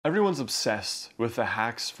Everyone's obsessed with the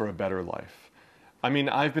hacks for a better life. I mean,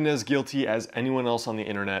 I've been as guilty as anyone else on the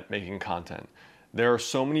internet making content. There are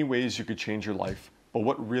so many ways you could change your life, but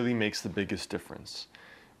what really makes the biggest difference?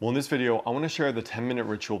 Well, in this video, I want to share the 10-minute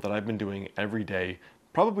ritual that I've been doing every day,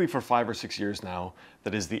 probably for 5 or 6 years now,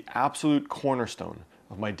 that is the absolute cornerstone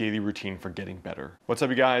of my daily routine for getting better. What's up,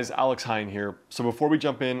 you guys? Alex Hine here. So before we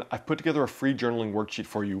jump in, I've put together a free journaling worksheet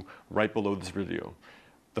for you right below this video.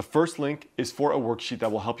 The first link is for a worksheet that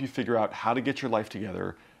will help you figure out how to get your life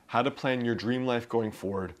together, how to plan your dream life going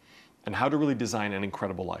forward, and how to really design an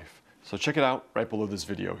incredible life. So check it out right below this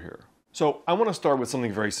video here. So I want to start with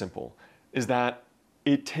something very simple, is that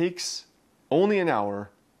it takes only an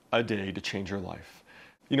hour a day to change your life.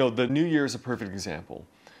 You know, the new year is a perfect example.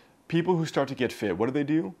 People who start to get fit, what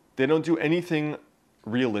do? They don't do anything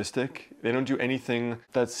realistic. They don't do anything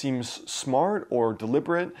that seems smart or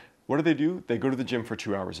deliberate. What do? They go to the gym for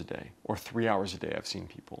 2 hours a day or 3 hours a day. I've seen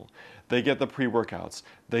people. They get the pre-workouts,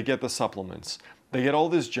 they get the supplements, they get all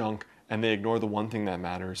this junk, and they ignore the one thing that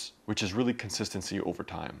matters, which is really consistency over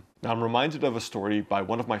time. Now, I'm reminded of a story by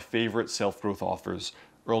one of my favorite self-growth authors,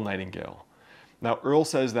 Earl Nightingale. Now, Earl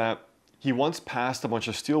says that he once passed a bunch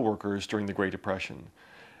of steelworkers during the Great Depression,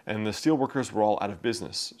 and the steelworkers were all out of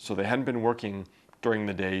business, so they hadn't been working during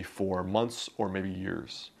the day for months or maybe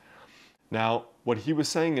years. Now, what he was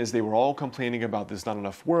saying is they were all complaining about there's not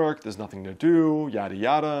enough work, there's nothing to do, yada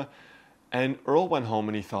yada. And Earl went home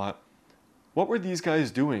and he thought, what were these guys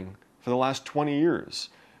doing for the last 20 years?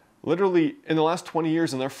 Literally, in the last 20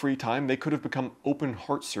 years in their free time, they could have become open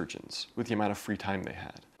heart surgeons with the amount of free time they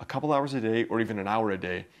had. A couple hours a day or even an hour a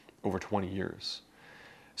day over 20 years.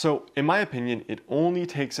 So, in my opinion, it only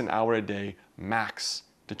takes an hour a day max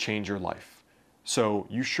to change your life. So,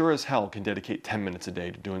 you sure as hell can dedicate 10 minutes a day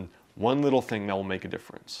to doing one little thing that will make a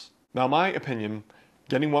difference. Now, in my opinion,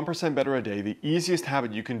 getting 1% better a day, the easiest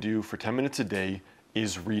habit you can do for 10 minutes a day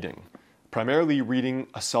is reading. Primarily reading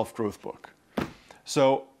a self-growth book.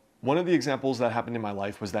 So one of the examples that happened in my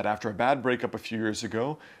life was that after a bad breakup a few years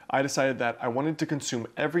ago, I decided that I wanted to consume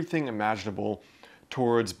everything imaginable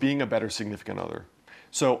towards being a better significant other.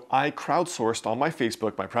 So I crowdsourced on my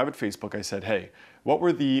Facebook, my private Facebook, I said, hey, what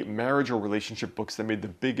were the marriage or relationship books that made the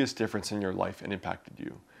biggest difference in your life and impacted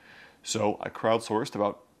you? So I crowdsourced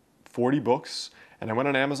about 40 books, and I went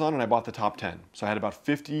on Amazon and I bought the top 10. So I had about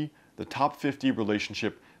the top 50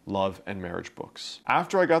 relationship, love, and marriage books.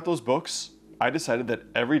 After I got those books, I decided that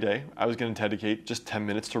every day I was going to dedicate just 10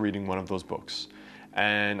 minutes to reading one of those books.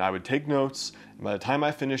 And I would take notes, and by the time I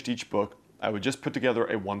finished each book, I would just put together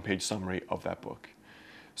a one-page summary of that book.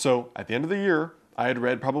 So at the end of the year, I had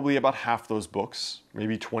read probably about half those books,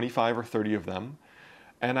 maybe 25 or 30 of them.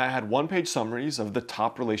 And I had one-page summaries of the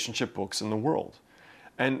top relationship books in the world.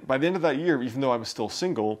 And by the end of that year, even though I was still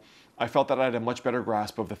single, I felt that I had a much better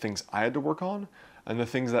grasp of the things I had to work on and the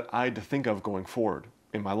things that I had to think of going forward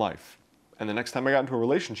in my life. And the next time I got into a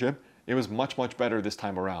relationship, it was much, much better this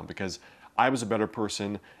time around because I was a better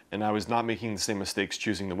person and I was not making the same mistakes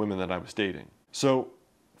choosing the women that I was dating. So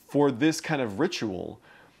for this kind of ritual,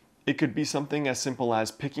 it could be something as simple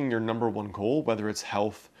as picking your number one goal, whether it's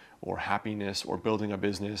health, or happiness, or building a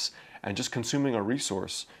business, and just consuming a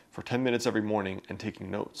resource for 10 minutes every morning and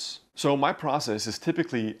taking notes. So my process is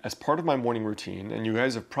typically as part of my morning routine, and you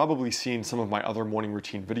guys have probably seen some of my other morning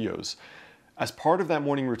routine videos. As part of that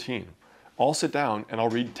morning routine, I'll sit down and I'll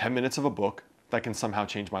read 10 minutes of a book that can somehow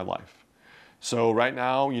change my life. So right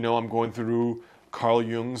now, I'm going through Carl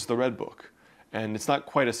Jung's The Red Book. And it's not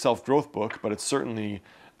quite a self-growth book, but it's certainly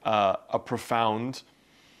a profound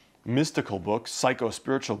mystical book,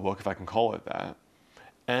 psycho-spiritual book, if I can call it that.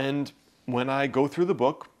 And when I go through the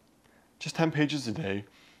book, just 10 pages a day,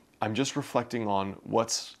 I'm just reflecting on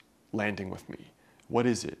what's landing with me. What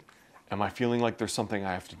is it? Am I feeling like there's something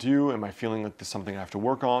I have to do? Am I feeling like there's something I have to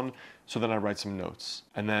work on? So then I write some notes.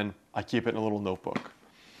 And then I keep it in a little notebook.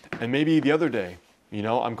 And maybe the other day,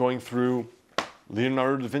 I'm going through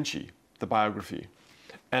Leonardo da Vinci, the biography.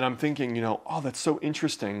 And I'm thinking, oh, that's so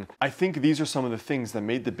interesting. I think these are some of the things that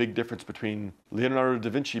made the big difference between Leonardo da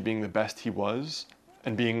Vinci being the best he was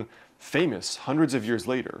and being famous hundreds of years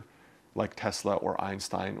later, like Tesla or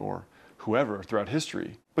Einstein or whoever throughout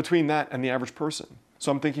history, between that and the average person.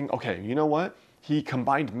 So I'm thinking, okay, you know what? He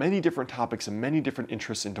combined many different topics and many different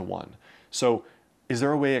interests into one. So is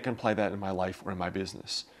there a way I can apply that in my life or in my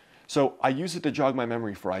business? So I use it to jog my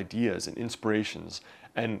memory for ideas and inspirations,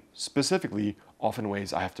 and specifically, often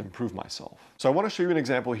ways I have to improve myself. So I want to show you an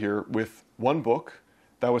example here with one book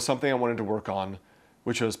that was something I wanted to work on,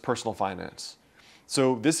 which was personal finance.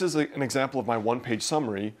 So this is an example of my one-page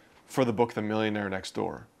summary for the book The Millionaire Next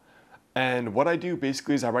Door. And what I do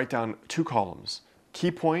basically is I write down 2 columns.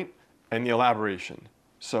 key point and the elaboration.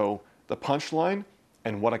 So the punchline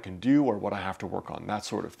and what I can do or what I have to work on, that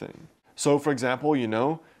sort of thing. So for example,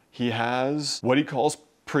 he has what he calls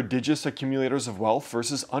prodigious accumulators of wealth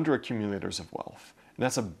versus under accumulators of wealth. And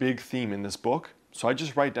that's a big theme in this book. So I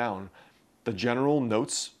just write down the general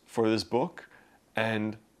notes for this book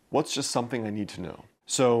and what's just something I need to know.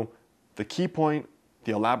 So the key point,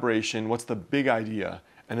 the elaboration, what's the big idea,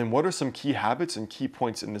 and then what are some key habits and key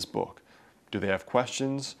points in this book? Do they have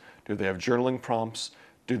questions? Do they have journaling prompts?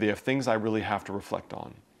 Do they have things I really have to reflect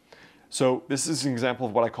on? So this is an example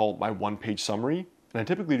of what I call my one-page summary. And I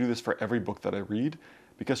typically do this for every book that I read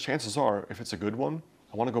because chances are, if it's a good one,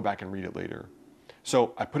 I want to go back and read it later.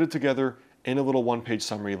 So I put it together in a little one-page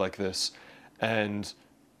summary like this. And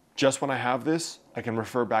just when I have this, I can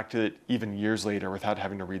refer back to it even years later without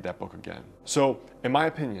having to read that book again. So in my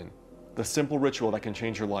opinion, the simple ritual that can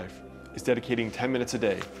change your life is dedicating 10 minutes a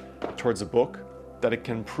day towards a book that it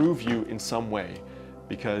can improve you in some way,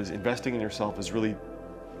 because investing in yourself is really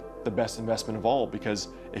the best investment of all, because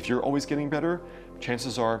if you're always getting better,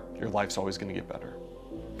 chances are your life's always going to get better.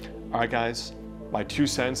 All right, guys, my 2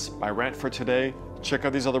 cents, my rant for today. Check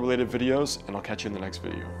out these other related videos, and I'll catch you in the next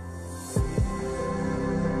video.